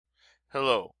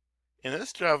Hello. In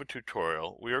this Java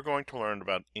tutorial, we are going to learn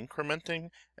about incrementing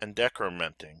and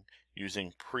decrementing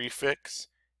using Prefix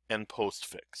and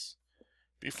Postfix.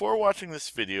 Before watching this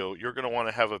video, you're going to want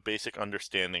to have a basic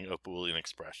understanding of Boolean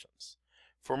expressions.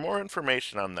 For more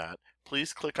information on that,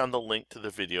 please click on the link to the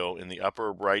video in the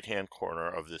upper right-hand corner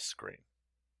of this screen.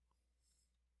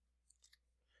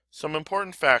 Some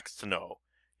important facts to know.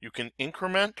 You can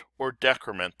increment or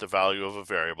decrement the value of a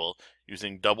variable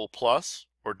using double plus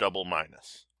or double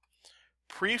minus.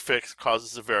 Prefix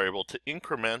causes a variable to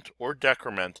increment or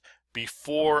decrement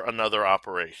before another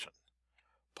operation.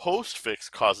 Postfix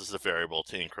causes a variable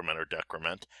to increment or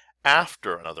decrement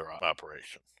after another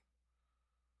operation.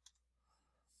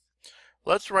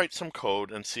 Let's write some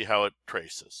code and see how it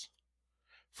traces.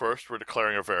 First, we're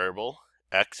declaring a variable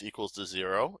x equals to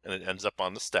 0 and it ends up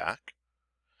on the stack.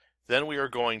 Then we are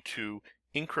going to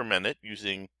increment it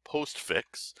using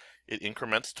postfix. It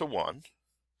increments to 1.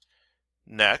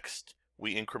 Next,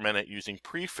 we increment it using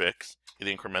prefix. It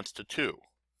increments to 2.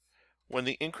 When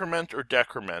the increment or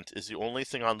decrement is the only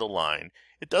thing on the line,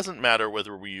 it doesn't matter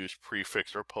whether we use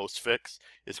prefix or postfix.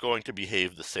 It's going to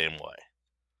behave the same way.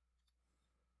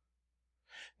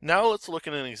 Now let's look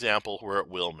at an example where it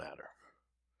will matter.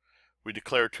 We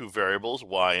declare two variables,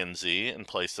 y and z, and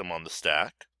place them on the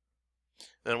stack.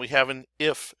 Then we have an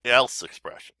if-else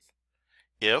expression.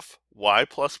 If y++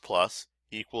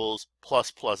 equals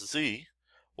 ++ z,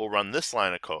 we'll run this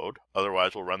line of code,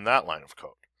 otherwise we'll run that line of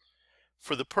code.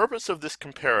 For the purpose of this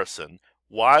comparison,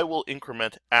 y will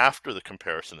increment after the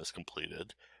comparison is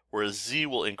completed, whereas z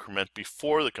will increment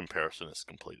before the comparison is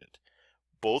completed.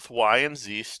 Both y and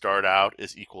z start out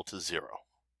as equal to 0.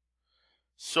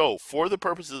 So, for the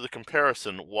purpose of the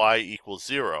comparison, y equals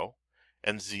 0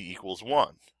 and z equals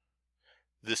 1.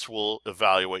 This will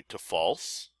evaluate to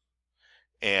false,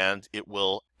 and it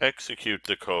will execute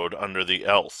the code under the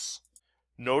else.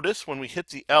 Notice when we hit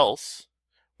the else,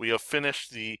 we have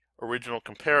finished the original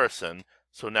comparison,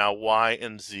 so now y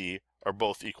and z are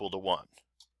both equal to 1.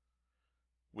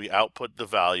 We output the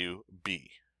value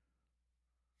b.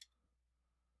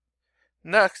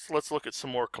 Next, let's look at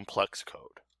some more complex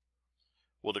code.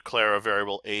 We'll declare a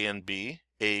variable a and b,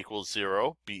 a equals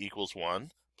 0, b equals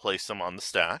 1, place them on the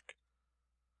stack.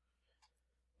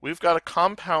 We've got a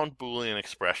compound Boolean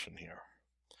expression here.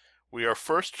 We are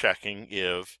first checking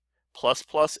if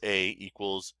 ++a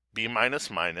equals b minus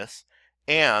minus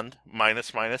and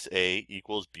minus minus a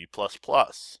equals b++.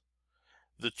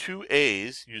 The two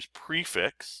a's use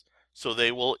prefix, so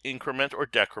they will increment or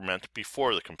decrement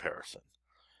before the comparison.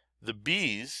 The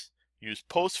b's use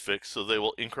postfix, so they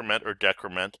will increment or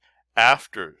decrement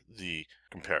after the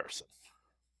comparison.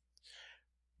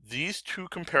 These two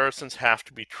comparisons have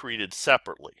to be treated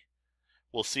separately.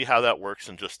 We'll see how that works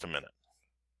in just a minute.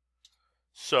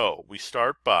 So we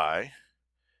start by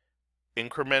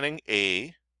incrementing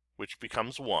a, which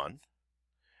becomes 1.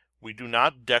 We do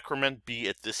not decrement b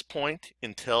at this point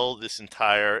until this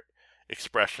entire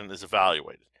expression is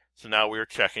evaluated. So now we are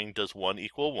checking, does 1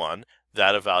 equal 1?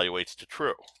 That evaluates to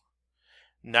true.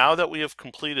 Now that we have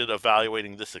completed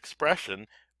evaluating this expression,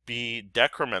 b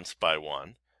decrements by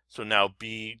 1. So now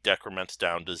b decrements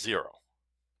down to 0.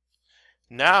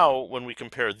 Now, when we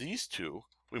compare these two,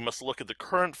 we must look at the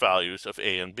current values of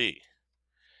a and b.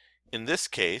 In this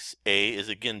case, a is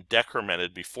again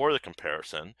decremented before the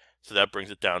comparison, so that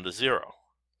brings it down to 0.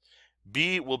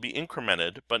 b will be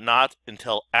incremented, but not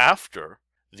until after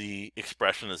the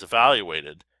expression is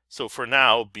evaluated, so for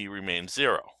now, b remains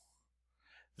 0.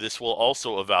 This will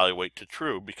also evaluate to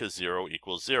true because 0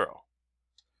 equals 0.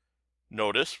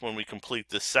 Notice when we complete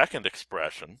this second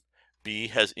expression, b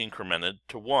has incremented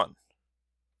to 1.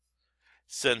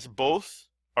 Since both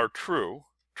are true,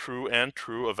 true and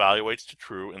true evaluates to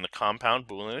true in the compound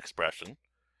Boolean expression,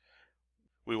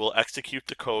 we will execute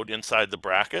the code inside the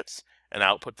brackets and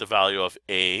output the value of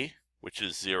a, which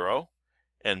is 0,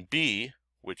 and b,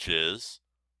 which is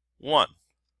 1.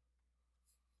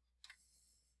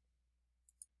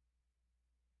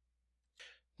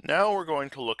 Now we're going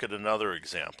to look at another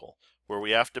example where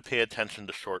we have to pay attention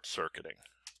to short-circuiting.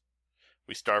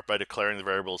 We start by declaring the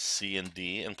variables c and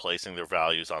d and placing their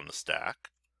values on the stack.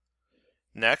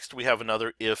 Next, we have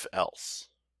another if-else.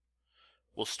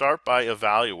 We'll start by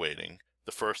evaluating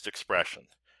the first expression.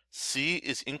 C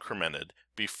is incremented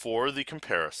before the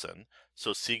comparison,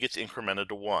 so c gets incremented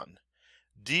to 1.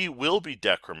 D will be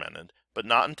decremented, but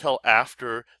not until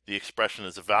after the expression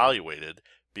is evaluated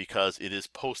because it is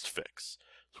postfix.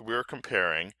 So we're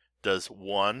comparing, does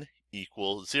 1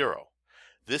 equal 0?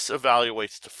 This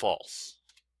evaluates to false.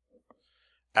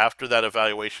 After that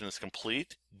evaluation is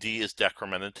complete, d is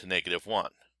decremented to -1.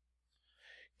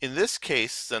 In this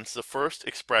case, since the first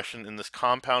expression in this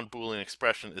compound Boolean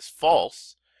expression is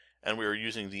false, and we are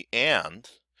using the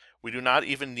AND, we do not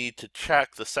even need to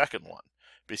check the second one,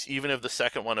 because even if the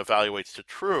second one evaluates to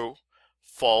true,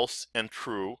 false and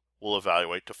true will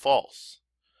evaluate to false.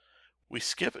 We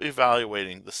skip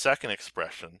evaluating the second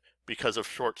expression because of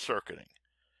short-circuiting.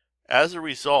 As a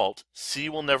result, C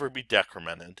will never be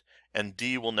decremented, and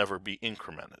D will never be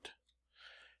incremented.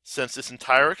 Since this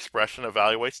entire expression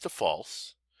evaluates to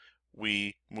false,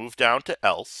 we move down to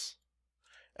else,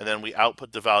 and then we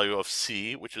output the value of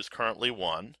C, which is currently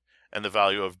 1, and the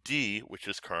value of D, which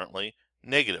is currently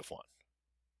 -1.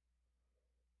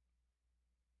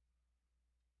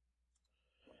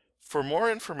 For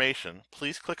more information,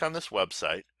 please click on this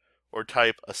website or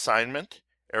type assignment,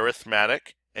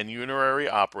 arithmetic, and unitary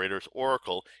operators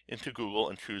Oracle into Google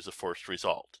and choose the first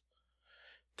result.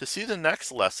 To see the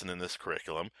next lesson in this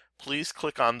curriculum, please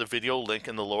click on the video link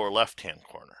in the lower left-hand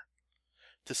corner.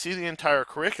 To see the entire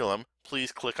curriculum,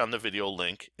 please click on the video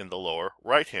link in the lower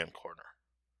right-hand corner.